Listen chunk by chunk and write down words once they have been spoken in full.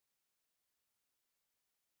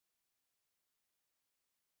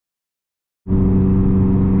Okay,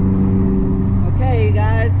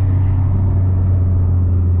 guys.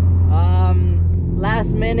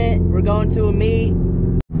 Last minute, we're going to a meet.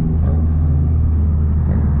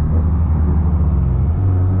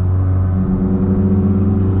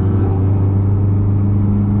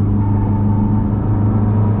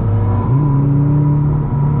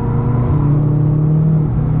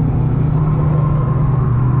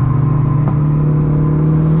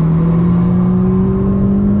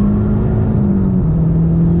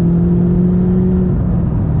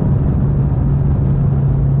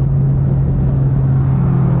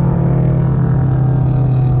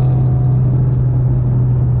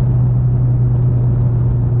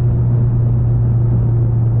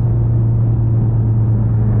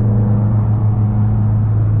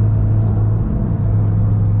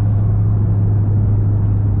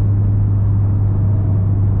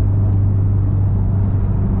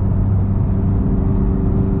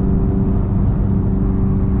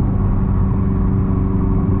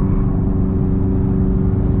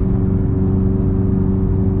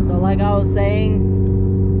 Like I was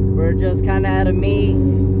saying, we're just kind of at a meet.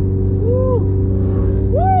 Woo!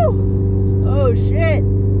 Woo! Oh shit!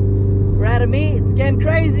 We're at a meet. It's getting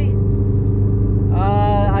crazy.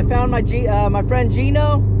 I found my friend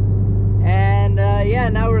Gino, and yeah,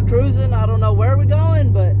 now we're cruising. I don't know where we're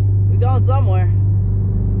going, but we're going somewhere.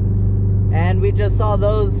 And we just saw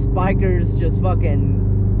those bikers just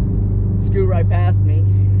fucking scoot right past me.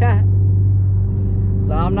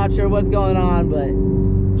 So I'm not sure what's going on, but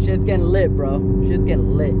shit's getting lit, bro. Shit's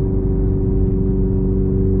getting lit.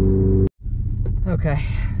 Okay,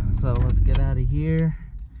 so let's get out of here.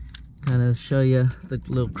 Kind of show you the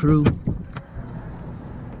little crew.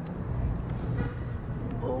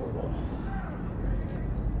 Oh.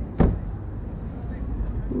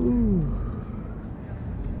 Ooh.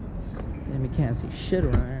 Damn, you can't see shit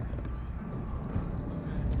around here.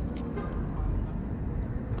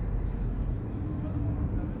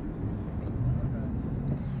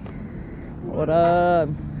 What up?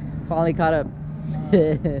 Finally caught up.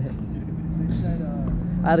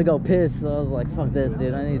 I had to go piss, so I was like, fuck this,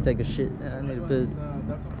 dude. I need to take a shit. I need to piss.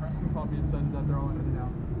 That's what Preston Puppy had said, is that they're all in and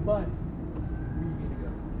out. But we need to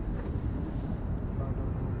go.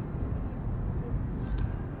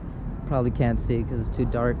 Probably can't see because it's too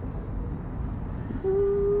dark.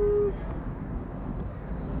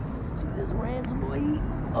 See this Rams, boy.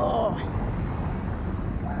 Oh.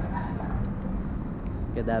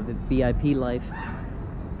 Get that VIP life.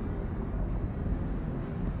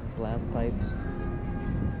 Glass pipes.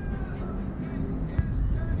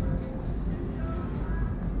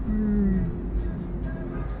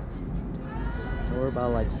 So we're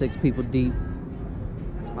about like 6 people deep.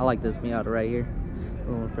 I like this Miata right here.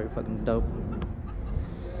 Oh, it's pretty fucking dope.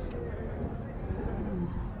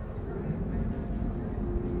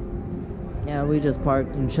 Yeah, we just parked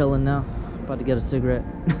and chilling now. About to get a cigarette.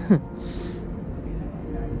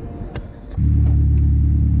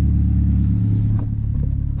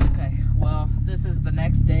 This is the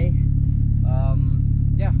next day.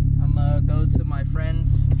 Yeah, I'm gonna go to my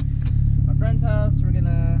friend's house. We're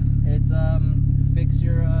gonna, it's fix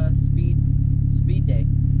your speed day.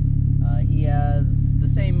 He has the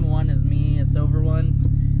same one as me, a silver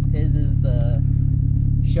one. His is the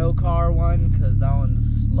show car one, because that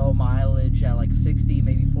one's low mileage at like 60,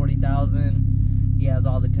 maybe 40,000. He has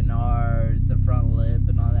all the canards, the front lip,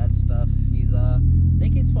 and all that stuff. He's I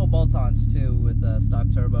think he's full bolt-ons too with stock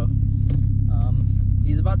turbo.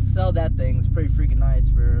 He's about to sell that thing. It's pretty freaking nice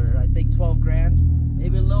for, I think, 12 grand,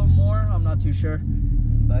 maybe a little more. I'm not too sure,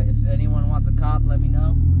 but if anyone wants a cop, let me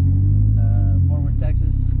know. Fort Worth,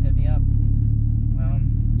 Texas, hit me up.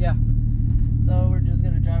 Yeah, so we're just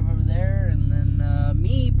gonna drive over there, and then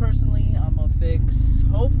me personally, I'm gonna fix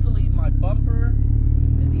hopefully my bumper.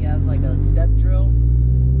 If he has like a step drill,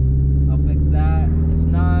 I'll fix that. If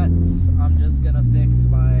not, I'm just gonna fix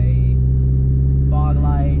my fog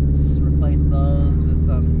lights, replace those with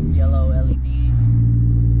some yellow LED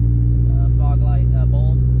fog light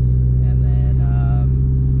bulbs, and then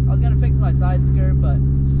I was gonna fix my side skirt, but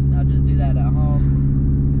I'll just do that at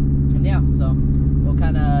home. And yeah, so we'll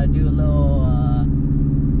kind of do a little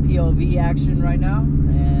POV action right now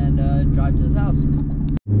and drive to his house.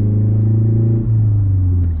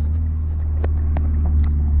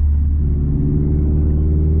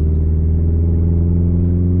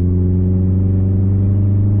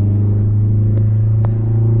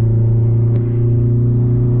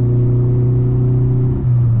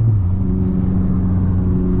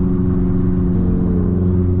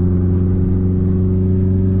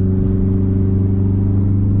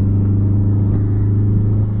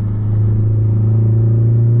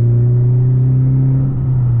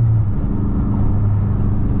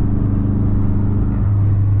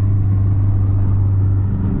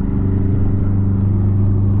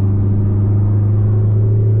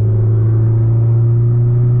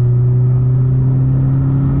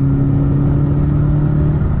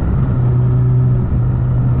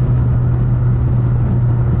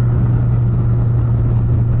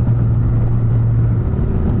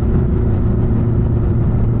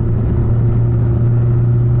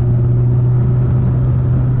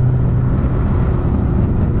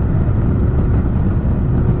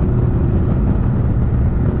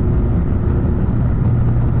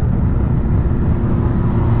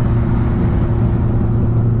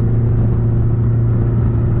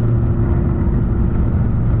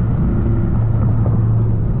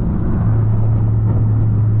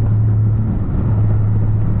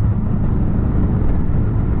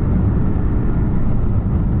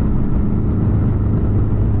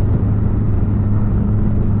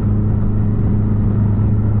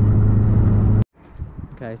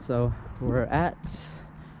 so we're at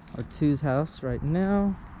our two's house right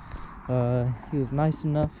now. He was nice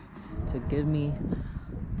enough to give me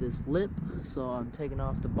this lip, so I'm taking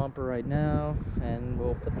off the bumper right now and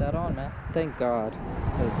we'll put that on, man. Thank God,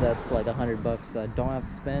 because that's like $100 that I don't have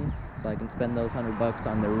to spend, so I can spend those $100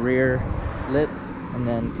 on the rear lip and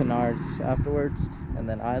then canards afterwards, and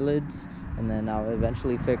then eyelids, and then I'll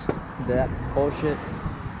eventually fix that bullshit.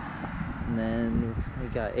 And then we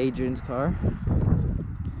got Adrian's car.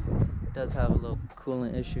 It does have a little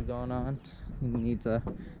coolant issue going on. It needs a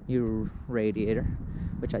new radiator,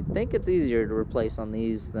 which I think it's easier to replace on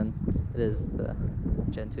these than it is the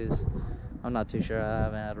Gen 2s. I'm not too sure, I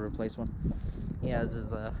haven't had to replace one. He has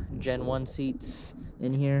his Gen 1 seats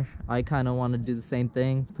in here. I kind of want to do the same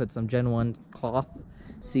thing, put some Gen 1 cloth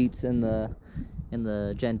seats in the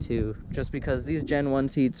Gen 2, just because these Gen 1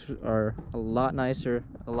 seats are a lot nicer,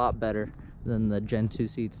 a lot better than the Gen 2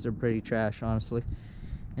 seats. They're pretty trash, honestly.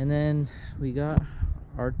 And then we got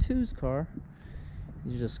our 2's car.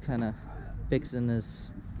 He's just kind of fixing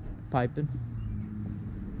his piping.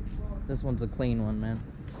 This one's a clean one, man.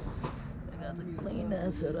 I got a clean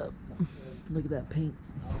ass setup. Look at that paint.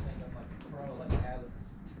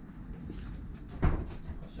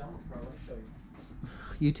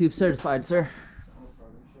 YouTube certified, sir.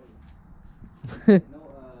 No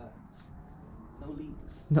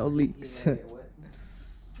leaks. No leaks.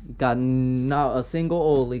 Got not a single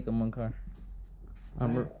oil leak in one car.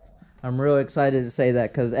 I'm real excited to say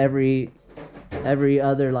that, because every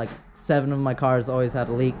other like 7 of my cars always had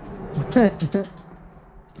a leak.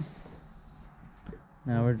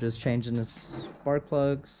 Now we're just changing the spark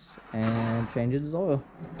plugs and changing his oil.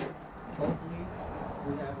 Hopefully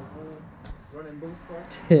we have a full running boost car.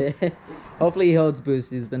 Hopefully he holds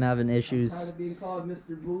boost. He's been having issues. I'm tired of being called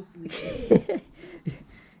Mr. Boost.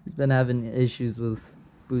 He's been having issues with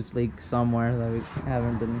boost leak somewhere that we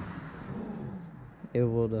haven't been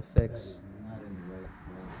able to fix.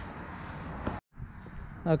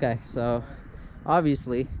 Okay, so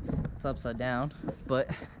obviously it's upside down, but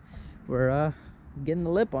we're getting the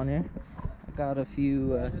lip on here. I got a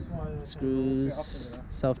few screws,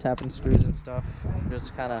 self-tapping screws and stuff. I'm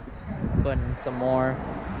just kind of putting some more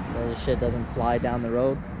so the shit doesn't fly down the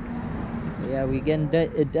road. But yeah, we getting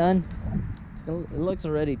it done. It looks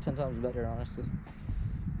already 10 times better, honestly.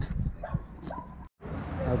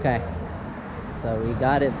 Okay, so we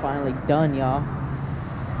got it finally done, y'all.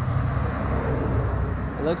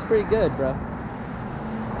 It looks pretty good, bro.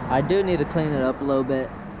 I do need to clean it up a little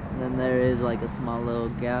bit. And then there is like a small little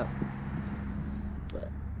gap,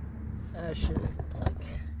 but that's just like,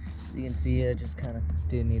 as you can see, I just kind of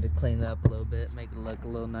do need to clean it up a little bit, make it look a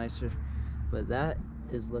little nicer. But that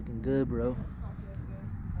is looking good, bro.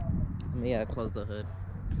 Let me close the hood.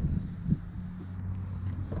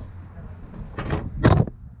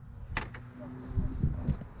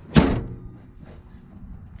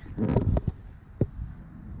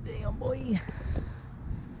 Damn, boy.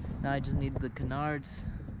 Now I just need the canards.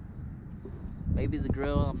 Maybe the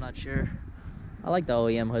grill, I'm not sure. I like the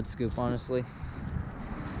OEM hood scoop, honestly.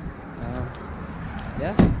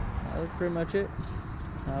 Yeah, that was pretty much it.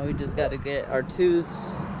 Now we just got to get our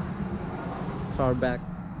 2's car back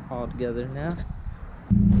all together now.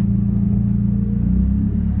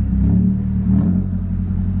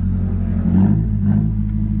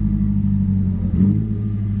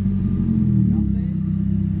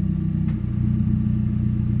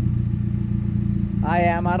 I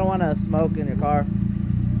am. I don't want to smoke in your car.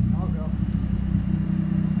 I'll go.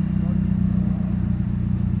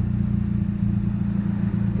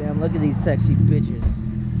 Damn, look at these sexy bitches.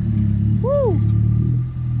 Woo!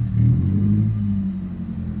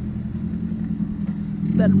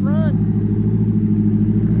 Better run.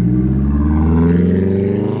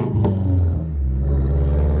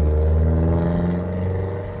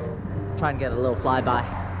 Try and get a little flyby.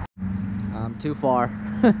 Too far.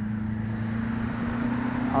 I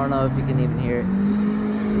don't know if you can even hear it.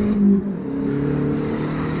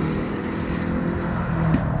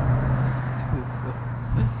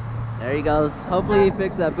 There he goes. Hopefully he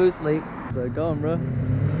fixed that boost leak. So going, bro.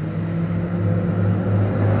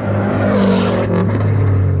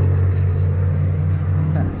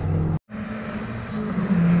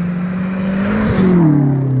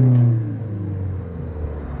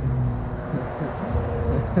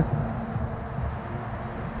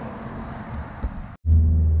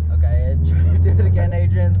 Okay, do it again,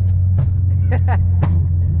 Adrian.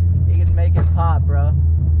 You can make it pop, bro.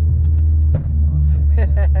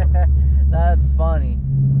 That's funny.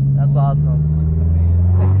 That's awesome.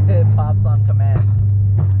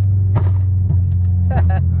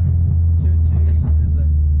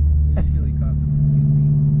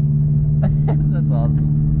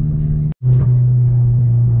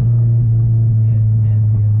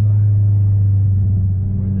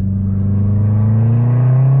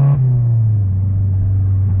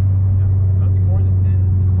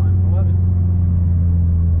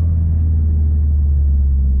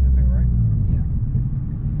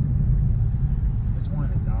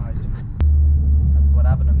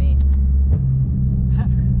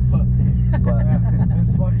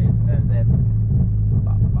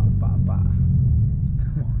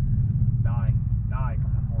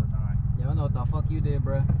 know what the fuck you did,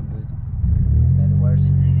 bro. Made it worse.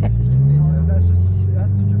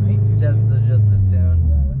 That's the Jermaine tune. Just the tune.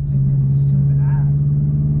 Yeah, this tune's ass.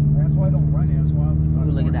 That's why I don't run it. That's why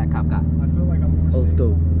Ooh, look at that cop car. I feel like I'm more Old safe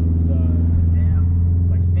school. on the damn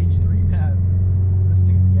like stage 3 map. This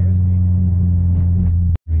tune scares me.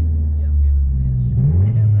 Yeah, I'm good with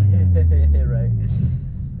the bitch. Yeah, right.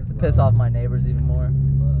 To piss off my neighbors even more.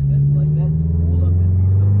 Like that school up is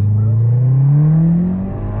stupid, bro.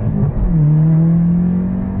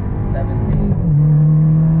 17.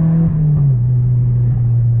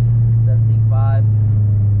 17.5. I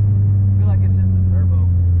feel like it's just the turbo.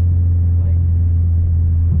 Like,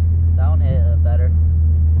 That one hit better.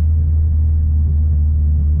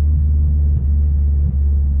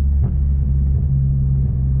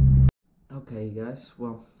 Okay, you guys.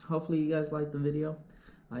 Well, hopefully you guys liked the video.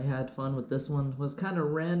 I had fun with this one. It was kind of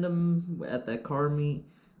random at that car meet.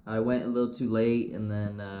 I went a little too late, and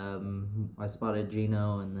then I spotted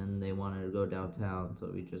Gino, and then they wanted to go downtown, so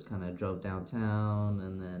we just kind of drove downtown,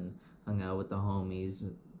 and then hung out with the homies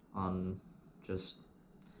on just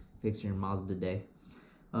fixing your Mazda day.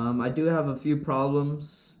 I do have a few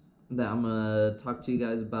problems that I'm gonna talk to you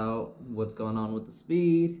guys about. What's going on with the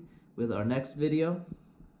speed with our next video.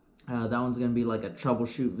 That one's gonna be like a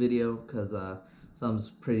troubleshoot video because something's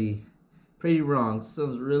pretty wrong.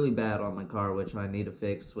 Something's really bad on my car, which I need to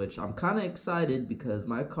fix. Which I'm kind of excited because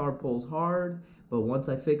my car pulls hard, but once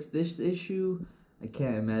I fix this issue, I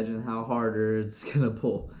can't imagine how harder it's gonna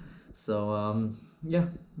pull. So yeah,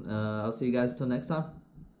 I'll see you guys till next time.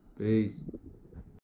 Peace.